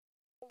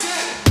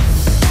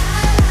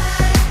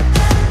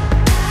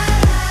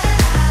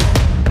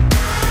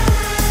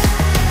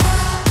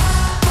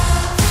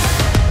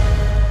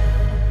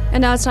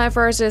And now it's time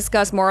for us to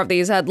discuss more of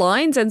these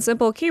headlines and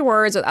simple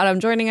keywords with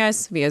Adam joining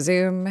us via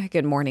Zoom.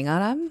 Good morning,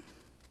 Adam.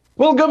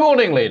 Well, good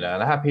morning, Lena,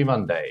 and a happy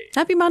Monday.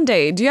 Happy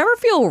Monday. Do you ever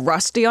feel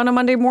rusty on a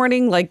Monday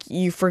morning, like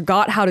you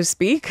forgot how to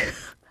speak?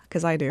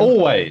 Because I do.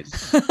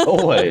 Always.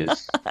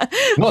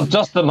 Not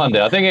just the Monday.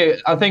 I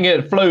think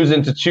it flows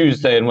into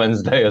Tuesday and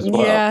Wednesday as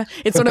well. Yeah,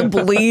 it sort of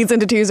bleeds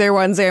into Tuesday,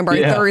 Wednesday, and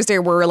by Thursday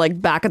we're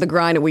like back at the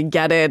grind and we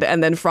get it,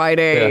 and then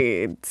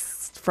Friday it's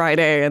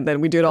Friday, and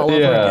then we do it all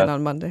over again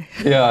on Monday.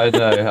 Yeah, I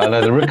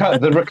know.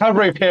 The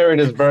recovery period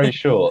is very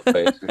short,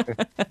 basically.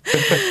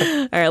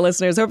 All right,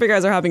 listeners, hope you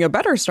guys are having a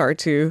better start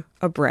to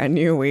a brand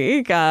new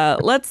week.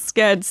 Let's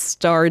get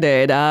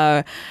started.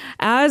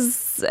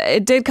 As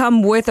it did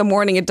come with a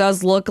warning, it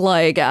does look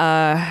like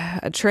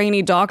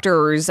trainee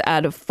doctors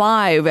at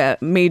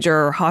 5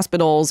 major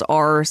hospitals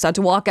are set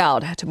to walk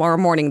out tomorrow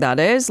morning, that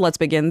is. Let's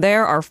begin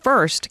there. Our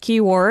first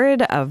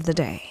keyword of the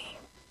day.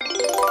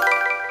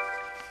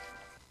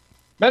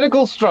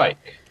 Medical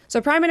strike. So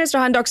Prime Minister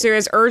Han Duck-soo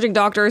is urging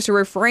doctors to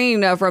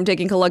refrain from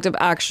taking collective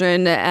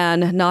action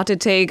and not to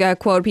take,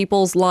 quote,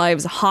 people's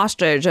lives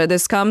hostage.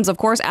 This comes, of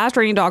course, as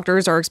trainee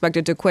doctors are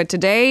expected to quit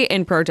today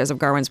in protest of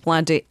government's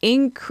plan to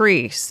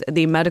increase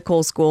the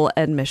medical school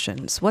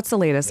admissions. What's the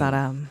latest,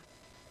 Adam?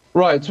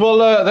 Right.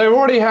 Well, they've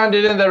already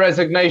handed in their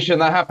resignation.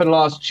 That happened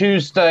last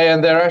Tuesday,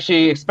 and they're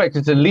actually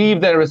expected to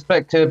leave their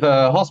respective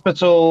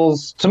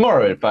hospitals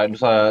tomorrow. In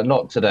fact,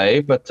 not today,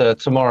 but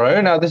tomorrow.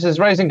 Now, this is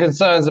raising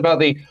concerns about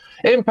the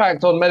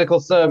impact on medical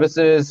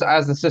services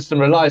as the system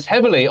relies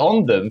heavily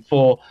on them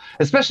for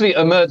especially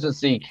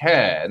emergency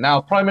care. Now,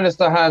 Prime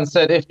Minister Han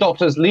said if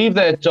doctors leave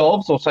their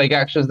jobs or take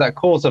actions that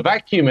cause a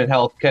vacuum in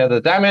healthcare,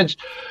 the damage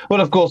will,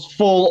 of course,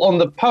 fall on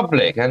the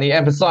public. And he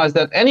emphasized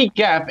that any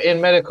gap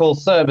in medical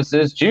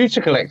services due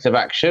to collective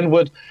action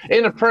would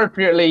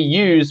inappropriately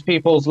use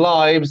people's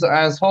lives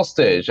as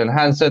hostage. And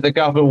Han said the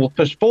government will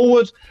push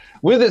forward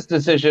with its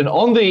decision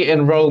on the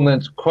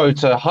enrollment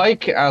quota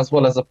hike, as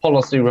well as a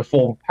policy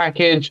reform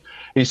package.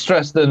 He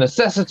stressed the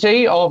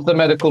necessity of the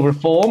medical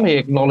reform. He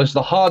acknowledged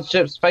the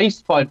hardships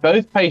faced by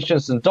both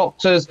patients and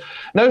doctors,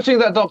 noting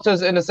that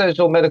doctors in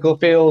essential medical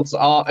fields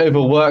are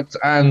overworked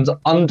and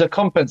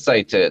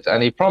undercompensated.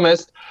 And he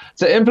promised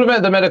to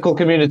implement the medical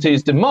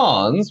community's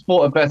demands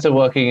for a better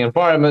working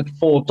environment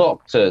for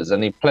doctors.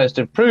 And he pledged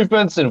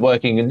improvements in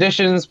working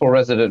conditions for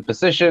resident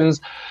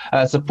physicians,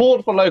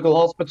 support for local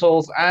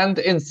hospitals, and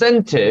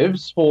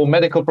incentives for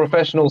medical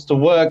professionals to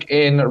work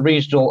in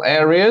regional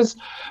areas.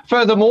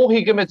 Furthermore,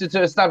 he committed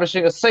to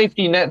establishing a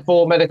safety net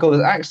for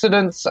medical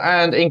accidents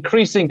and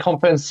increasing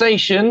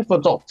compensation for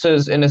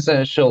doctors in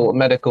essential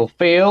medical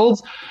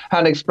fields.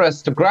 Han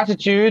expressed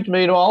gratitude,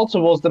 meanwhile,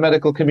 towards the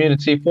medical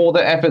community for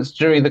their efforts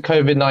during the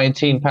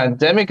COVID-19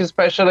 pandemic,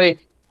 especially,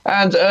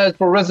 and urged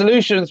for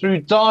resolution through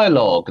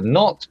dialogue,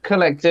 not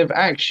collective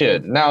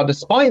action. Now,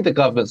 despite the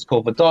government's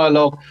call for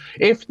dialogue,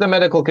 if the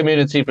medical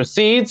community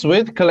proceeds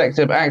with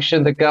collective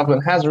action, the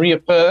government has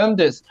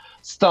reaffirmed its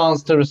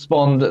stance to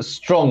respond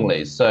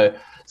strongly. So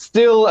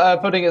still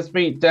putting its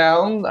feet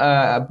down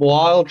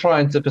while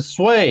trying to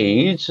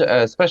persuade,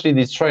 especially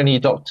these trainee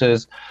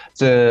doctors,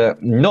 to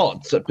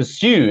not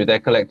pursue their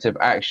collective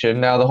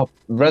action. Now, the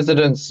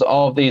residents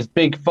of these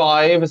big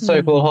 5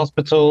 so-called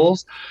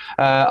hospitals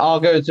are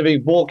going to be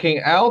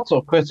walking out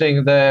or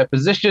quitting their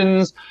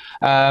positions,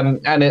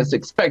 and it's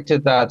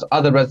expected that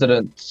other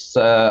residents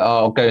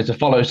are going to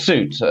follow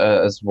suit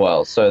as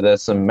well. So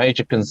there's some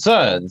major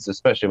concerns,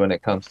 especially when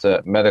it comes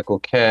to medical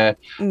care,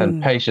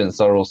 and patients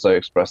are also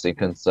expressing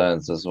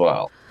concerns as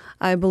well.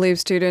 I believe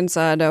students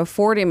at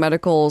 40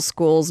 medical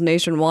schools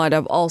nationwide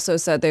have also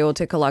said they will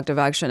take collective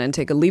action and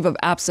take a leave of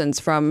absence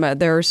from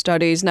their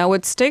studies. Now,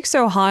 with stakes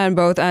so high on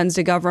both ends,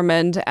 the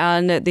government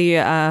and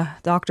the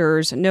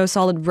doctors, no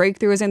solid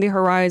breakthroughs in the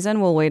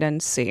horizon. We'll wait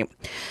and see. All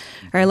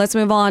right, let's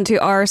move on to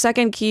our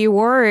second key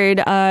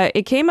word.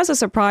 It came as a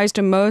surprise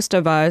to most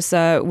of us.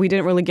 We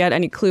didn't really get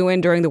any clue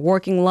in during the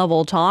working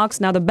level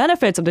talks. Now, the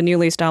benefits of the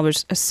newly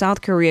established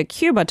South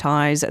Korea-Cuba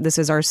ties. This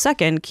is our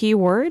second key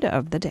word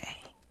of the day.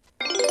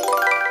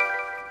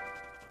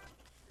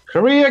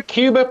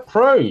 Korea-Cuba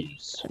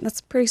pros. That's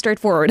pretty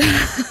straightforward. So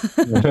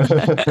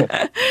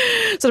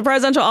the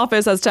presidential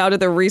office has touted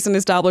the recent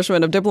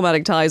establishment of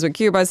diplomatic ties with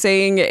Cuba,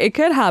 saying it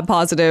could have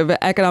positive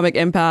economic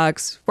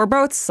impacts for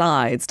both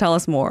sides. Tell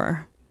us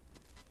more.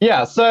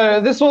 Yeah,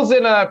 so this was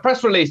in a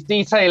press release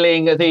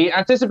detailing the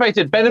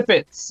anticipated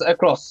benefits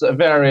across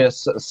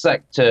various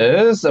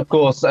sectors. Of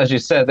course, as you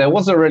said, there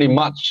wasn't really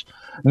much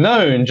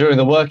known during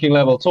the working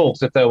level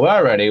talks, if there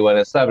were any, when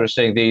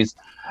establishing these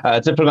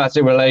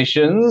diplomatic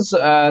relations.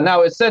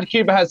 Now, it said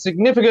Cuba has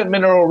significant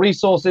mineral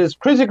resources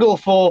critical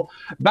for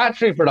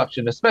battery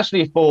production,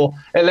 especially for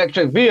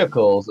electric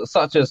vehicles,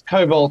 such as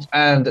cobalt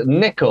and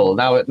nickel.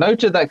 Now, it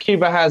noted that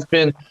Cuba has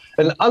been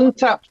an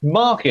untapped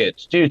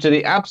market due to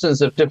the absence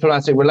of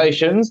diplomatic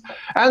relations,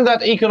 and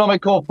that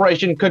economic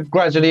cooperation could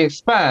gradually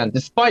expand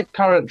despite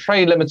current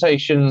trade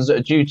limitations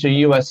due to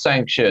U.S.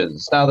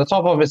 sanctions. Now, the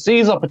top office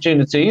sees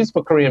opportunities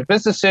for Korean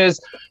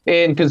businesses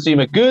in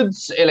consumer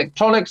goods,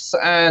 electronics,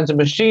 and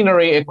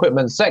machinery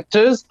equipment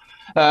sectors.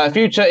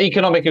 Future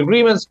economic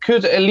agreements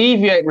could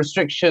alleviate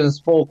restrictions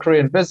for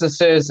Korean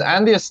businesses,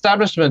 and the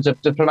establishment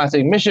of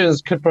diplomatic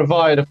missions could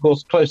provide, of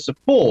course, close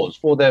support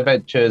for their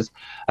ventures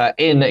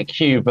in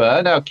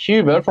Cuba. Now,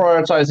 Cuba,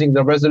 prioritizing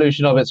the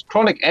resolution of its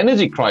chronic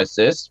energy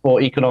crisis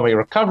for economic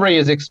recovery,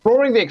 is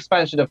exploring the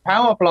expansion of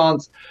power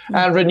plants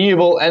and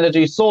renewable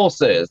energy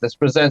sources. This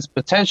presents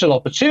potential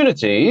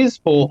opportunities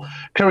for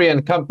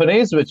Korean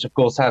companies, which, of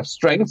course, have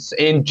strengths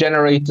in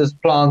generators,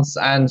 plants,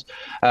 and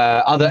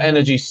other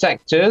energy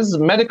sectors.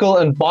 Medical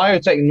and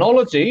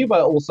biotechnology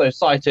were also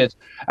cited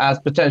as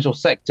potential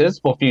sectors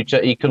for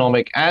future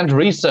economic and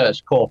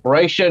research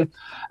cooperation.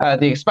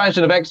 The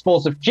expansion of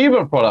exports of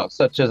Cuban products,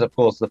 such as, of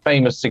course, the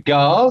famous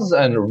cigars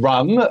and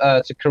rum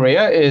to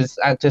Korea, is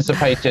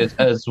anticipated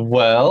as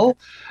well.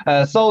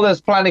 Seoul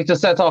is planning to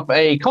set up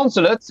a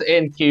consulate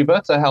in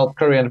Cuba to help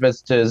Korean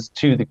visitors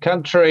to the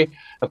country.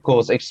 Of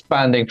course,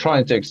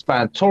 trying to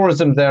expand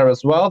tourism there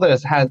as well. There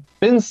has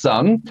been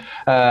some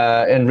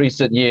in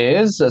recent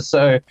years.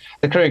 So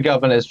the Korean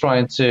government is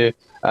trying to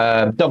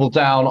double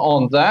down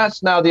on that.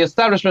 Now, the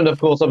establishment, of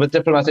course, of a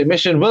diplomatic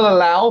mission will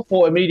allow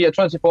for immediate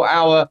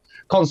 24-hour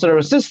consular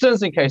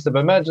assistance in case of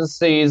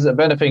emergencies,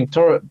 benefiting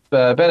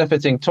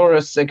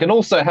tourists. It can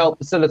also help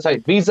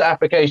facilitate visa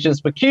applications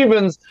for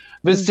Cubans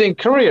visiting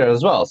Korea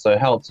as well. So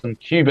help some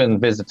Cuban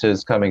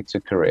visitors coming to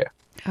Korea.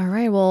 All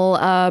right,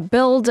 we'll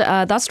build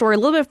that story a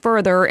little bit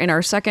further in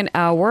our second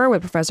hour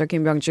with Professor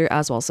Kim Byung-ju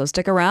as well. So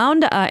stick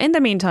around. In the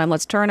meantime,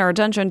 let's turn our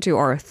attention to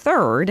our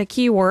third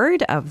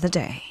keyword of the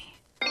day.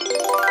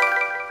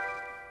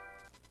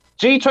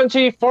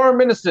 G20 foreign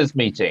ministers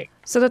meeting.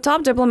 So the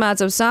top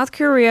diplomats of South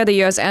Korea, the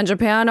U.S., and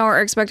Japan are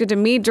expected to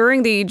meet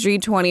during the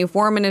G20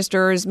 foreign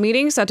ministers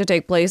meeting set to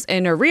take place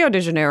in Rio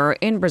de Janeiro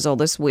in Brazil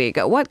this week.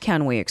 What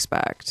can we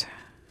expect?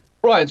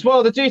 Right.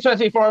 Well, the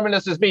G20 foreign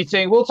ministers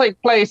meeting will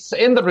take place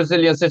in the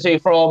Brazilian city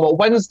from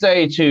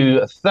Wednesday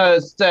to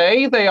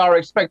Thursday. They are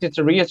expected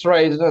to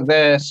reiterate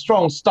their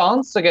strong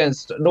stance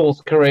against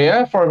North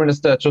Korea. Foreign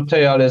Minister Cho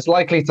Tae-yeol is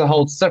likely to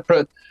hold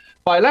separate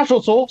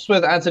bilateral talks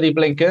with Antony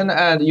Blinken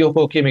and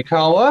Yoko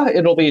Kimikawa.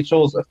 It'll be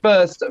Cho's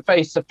first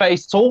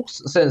face-to-face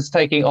talks since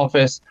taking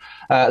office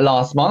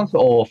last month,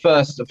 or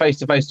first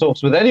face-to-face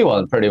talks with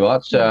anyone, pretty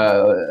much,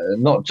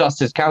 not just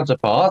his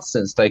counterparts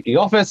since taking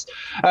office.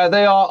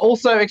 They are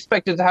also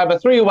expected to have a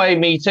three-way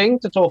meeting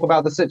to talk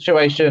about the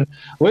situation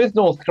with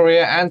North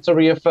Korea and to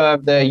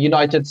reaffirm their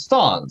united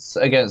stance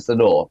against the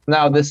North.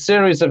 Now, this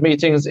series of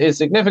meetings is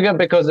significant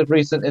because of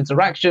recent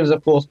interactions,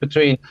 of course,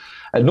 between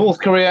North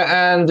Korea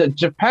and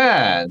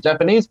Japan.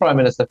 Japanese Prime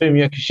Minister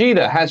Fumio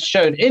Kishida has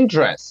shown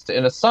interest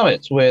in a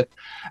summit with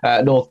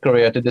North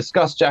Korea to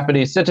discuss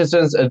Japanese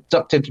citizens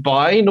abducted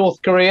by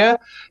North Korea.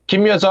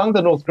 Kim Yo-jong,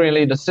 the North Korean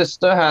leader's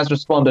sister, has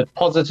responded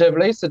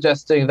positively,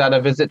 suggesting that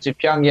a visit to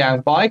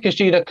Pyongyang by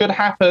Kishida could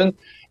happen,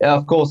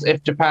 of course,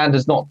 if Japan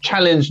does not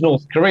challenge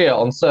North Korea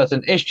on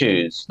certain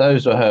issues.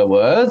 Those were her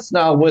words.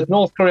 Now, with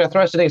North Korea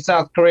threatening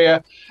South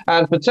Korea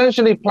and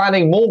potentially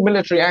planning more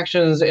military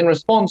actions in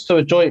response to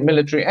a joint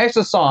military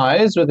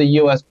exercise with the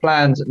U.S.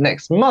 planned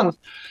next month,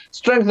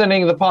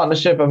 strengthening the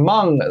partnership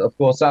among, of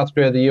course, South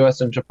Korea, the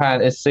U.S. and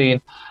Japan is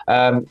seen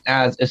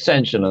as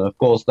essential. And, of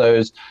course,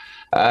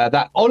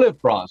 that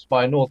olive branch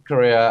by North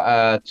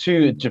Korea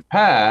to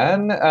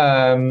Japan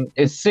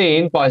is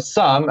seen by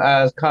some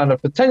as kind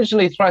of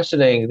potentially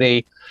threatening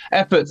the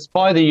efforts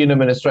by the Yoon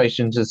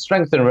administration to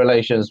strengthen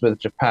relations with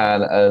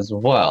Japan as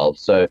well.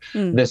 So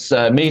this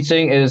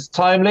meeting is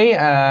timely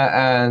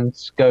and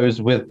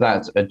goes with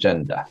that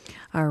agenda.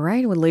 All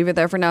right, we'll leave it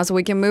there for now so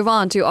we can move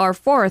on to our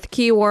fourth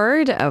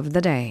keyword of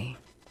the day.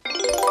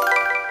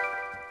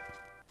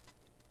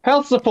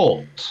 Health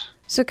support.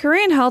 So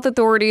Korean health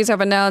authorities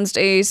have announced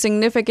a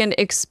significant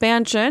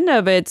expansion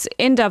of its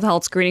in-depth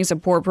health screening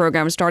support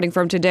program starting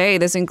from today.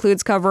 This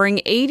includes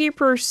covering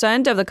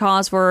 80% of the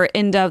cost for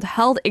in-depth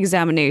health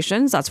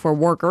examinations. That's for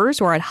workers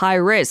who are at high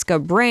risk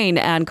of brain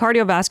and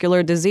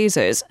cardiovascular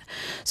diseases.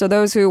 So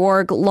those who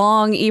work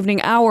long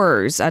evening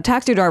hours,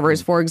 taxi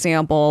drivers, for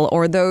example,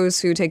 or those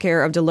who take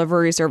care of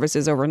delivery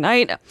services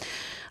overnight.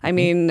 I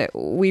mean,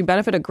 we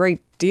benefit a great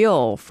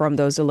deal from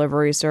those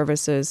delivery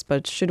services,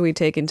 but should we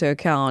take into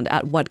account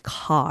at what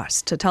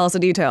cost? To tell us the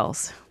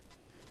details.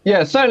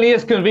 Yeah, it certainly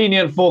is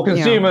convenient for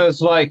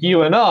consumers like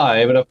you and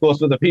I, but of course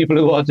for the people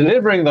who are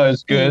delivering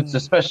those goods,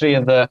 especially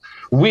in the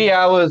wee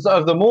hours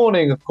of the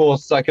morning, of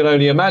course, I can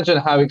only imagine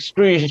how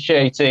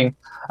excruciating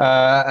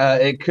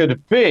it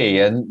could be,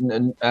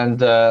 and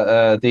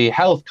the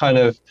health kind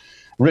of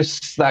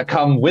risks that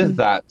come with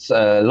that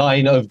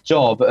line of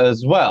job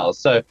as well.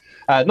 So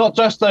not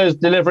just those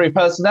delivery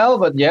personnel,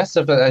 but yes,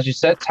 as you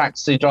said,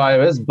 taxi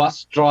drivers,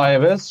 bus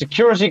drivers,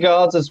 security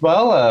guards as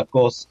well. Of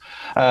course,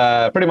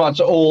 pretty much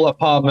all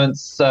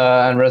apartments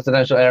and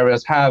residential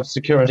areas have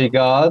security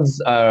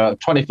guards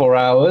 24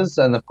 hours.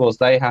 And of course,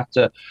 they have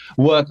to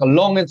work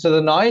long into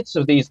the night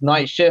of these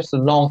night shifts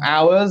and long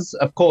hours,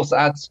 of course,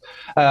 at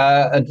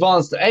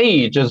advanced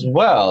age as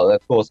well,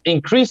 of course,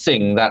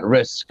 increasing that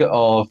risk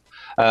of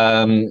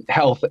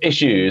health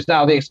issues.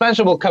 Now, the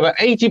expansion will cover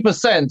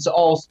 80%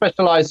 of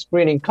specialized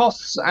screening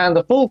costs and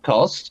the full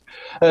cost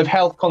of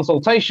health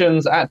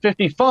consultations at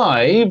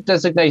 55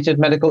 designated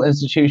medical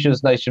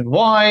institutions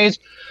nationwide.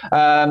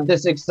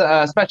 This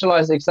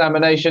specialized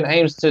examination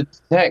aims to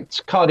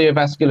detect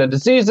cardiovascular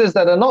diseases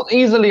that are not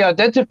easily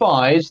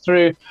identified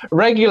through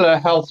regular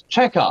health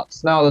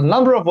checkups. Now, the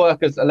number of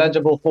workers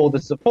eligible for the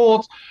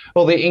support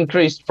will be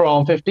increased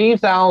from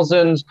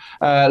 15,000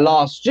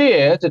 last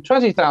year to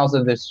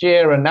 20,000 this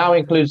year, and now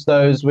includes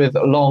those with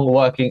long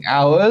working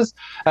hours.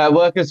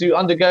 Workers who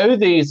undergo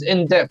these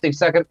in-depth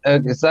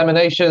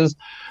examinations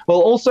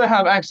will also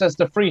have access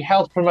to free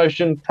health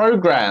promotion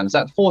programs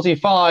at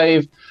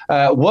 45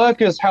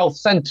 workers' health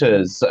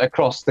centers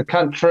across the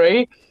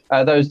country.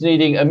 Those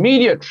needing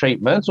immediate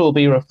treatment will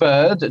be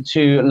referred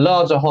to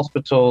larger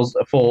hospitals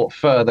for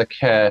further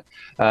care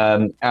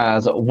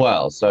as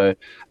well. So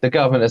the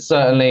government is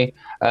certainly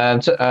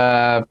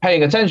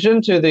paying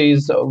attention to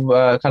these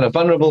kind of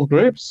vulnerable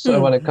groups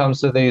when it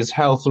comes to these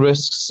health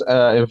risks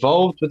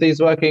involved with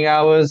these working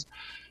hours.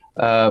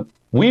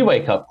 We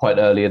wake up quite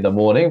early in the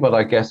morning, but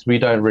I guess we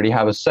don't really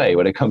have a say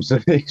when it comes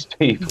to these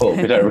people.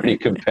 We don't really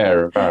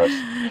compare and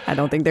comparison. I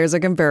don't think there's a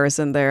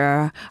comparison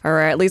there. Or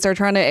at least they're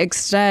trying to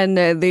extend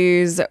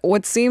these,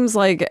 what seems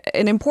like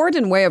an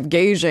important way of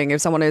gauging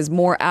if someone is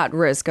more at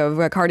risk of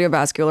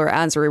cardiovascular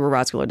and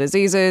cerebrovascular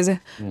diseases.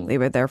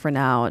 Leave it there for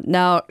now.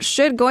 Now,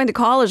 should going to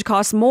college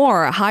cost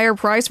more? Higher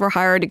price for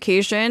higher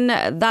education?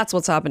 That's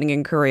what's happening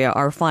in Korea.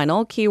 Our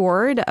final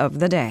keyword of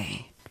the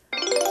day.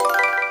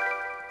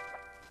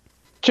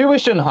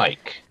 Tuition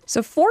hike.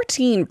 So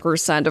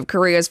 14% of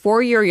Korea's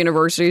four-year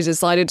universities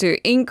decided to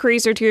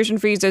increase their tuition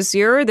fees this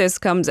year. This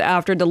comes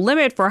after the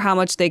limit for how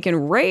much they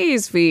can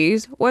raise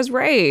fees was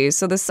raised.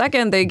 So the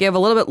second they give a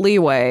little bit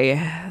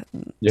leeway,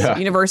 the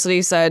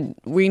university said,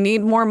 we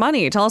need more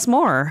money. Tell us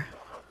more.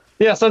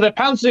 Yeah, so they're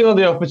pouncing on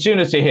the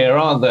opportunity here,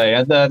 aren't they?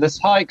 And this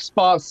hike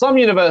sparked some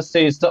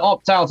universities to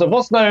opt out of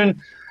what's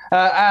known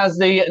as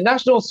the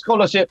National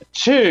Scholarship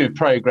 2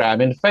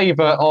 program in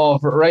favor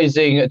of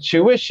raising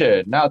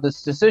tuition. Now,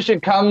 this decision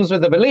comes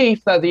with the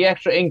belief that the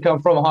extra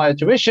income from higher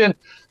tuition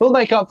will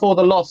make up for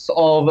the loss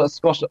of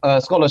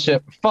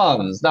scholarship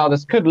funds. Now,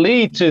 this could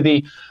lead to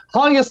the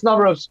highest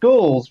number of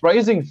schools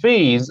raising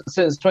fees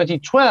since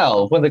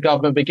 2012, when the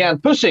government began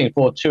pushing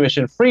for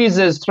tuition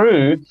freezes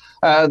through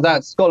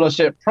that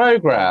scholarship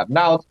program.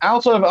 Now,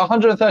 out of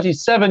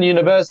 137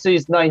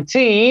 universities,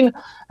 19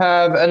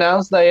 have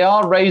announced they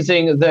are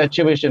raising their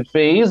tuition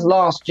fees.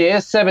 Last year,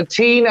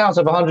 17 out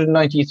of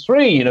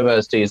 193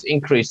 universities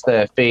increased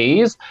their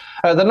fees.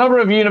 The number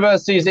of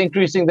universities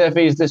increasing their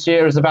fees this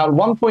year is about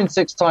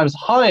 1.6 times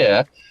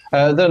higher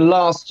than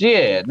last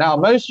year. Now,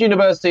 most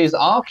universities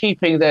are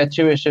keeping their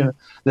tuition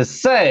the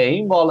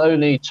same, while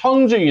only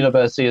Cheongju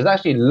University is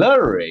actually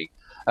lowering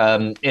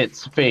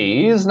its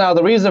fees. Now,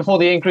 the reason for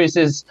the increase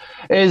is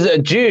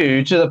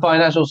due to the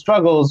financial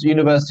struggles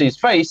universities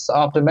face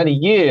after many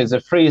years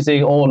of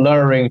freezing or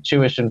lowering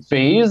tuition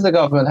fees. The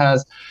government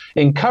has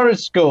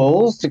encouraged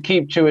schools to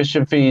keep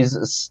tuition fees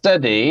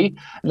steady.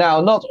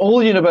 Now, not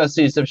all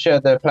universities have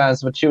shared their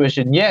plans for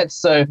tuition yet,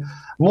 so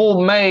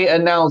more may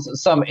announce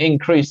some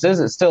increases.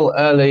 It's still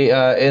early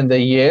in the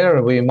year,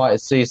 and we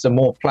might see some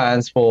more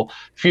plans for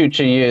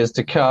future years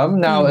to come.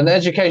 Now, an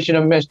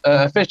education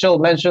official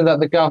mentioned that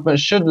the government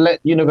should let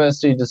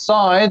universities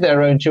decide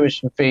their own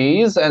tuition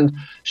fees and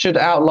should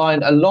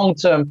outline a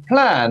long-term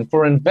plan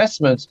for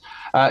investment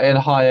in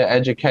higher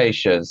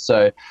education.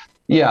 So,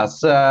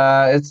 yes,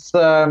 it's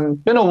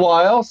been a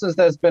while since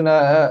there's been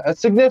a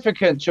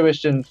significant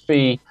tuition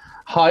fee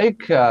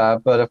hike,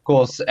 but of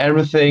course,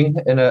 everything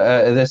in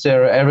this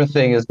era,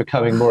 everything is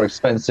becoming more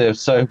expensive.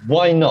 So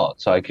why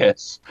not, I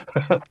guess?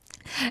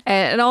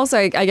 And also,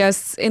 I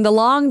guess, in the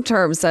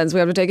long-term sense, we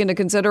have to take into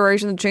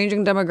consideration the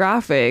changing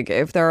demographic.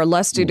 If there are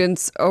less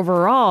students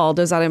overall,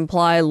 does that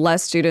imply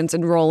less students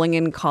enrolling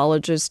in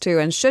colleges too?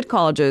 And should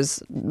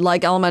colleges,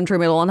 like elementary,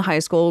 middle, and high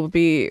school,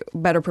 be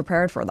better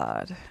prepared for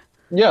that?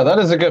 Yeah, that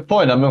is a good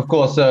point. I mean, of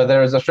course,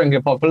 there is a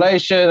shrinking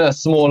population, a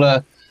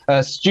smaller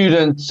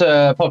student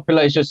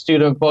population,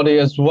 student body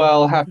as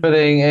well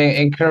happening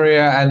in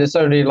Korea, and it's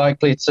only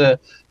likely to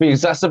be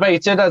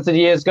exacerbated as the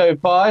years go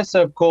by.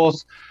 So, of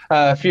course,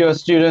 fewer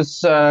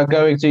students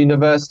going to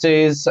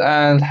universities,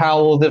 and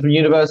how will the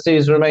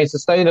universities remain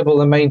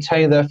sustainable and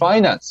maintain their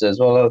finances?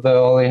 Well, they'll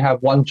only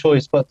have one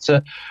choice but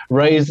to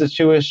raise the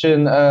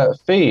tuition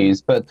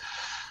fees. But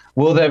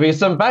will there be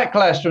some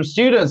backlash from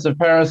students and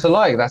parents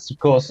alike? That's, of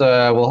course,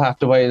 we'll have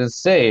to wait and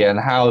see. And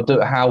how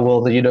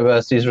will the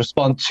universities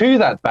respond to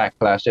that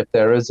backlash, if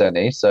there is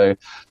any? So,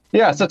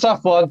 yeah, it's a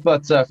tough one.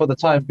 But for the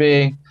time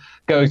being,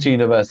 going to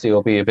university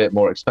will be a bit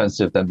more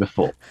expensive than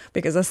before.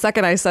 Because the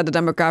second I said a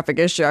demographic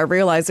issue, I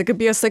realized it could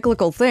be a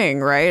cyclical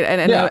thing, right?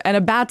 And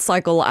a bad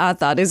cycle at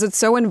that. Is it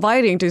so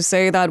inviting to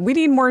say that we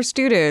need more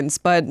students,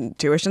 but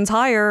tuition's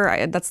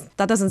higher?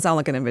 That doesn't sound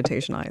like an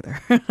invitation either.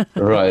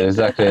 Right,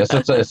 exactly.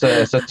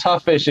 It's a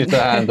tough issue to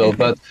handle,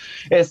 but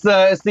it's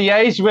the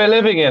age we're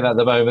living in at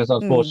the moment,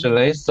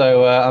 unfortunately.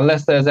 So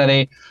unless there's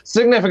any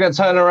significant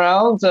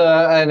turnaround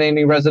and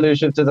any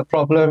resolution to the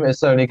problem,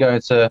 it's only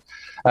going to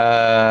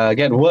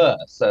get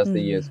worse as the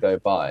years go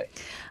by.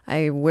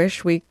 I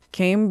wish we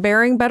came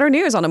bearing better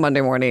news on a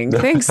Monday morning.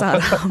 Thanks,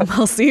 Adam.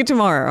 I'll see you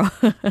tomorrow.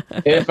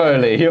 If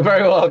only. You're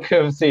very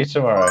welcome. See you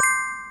tomorrow.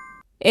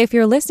 If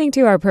you're listening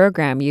to our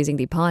program using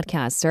the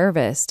podcast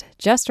service,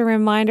 just a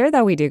reminder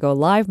that we do go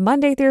live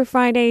Monday through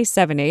Friday,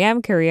 7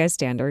 a.m. Korea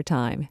Standard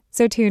Time.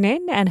 So tune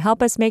in and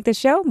help us make the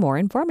show more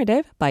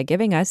informative by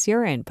giving us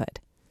your input.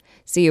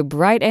 See you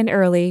bright and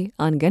early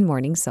on Good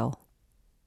Morning Seoul.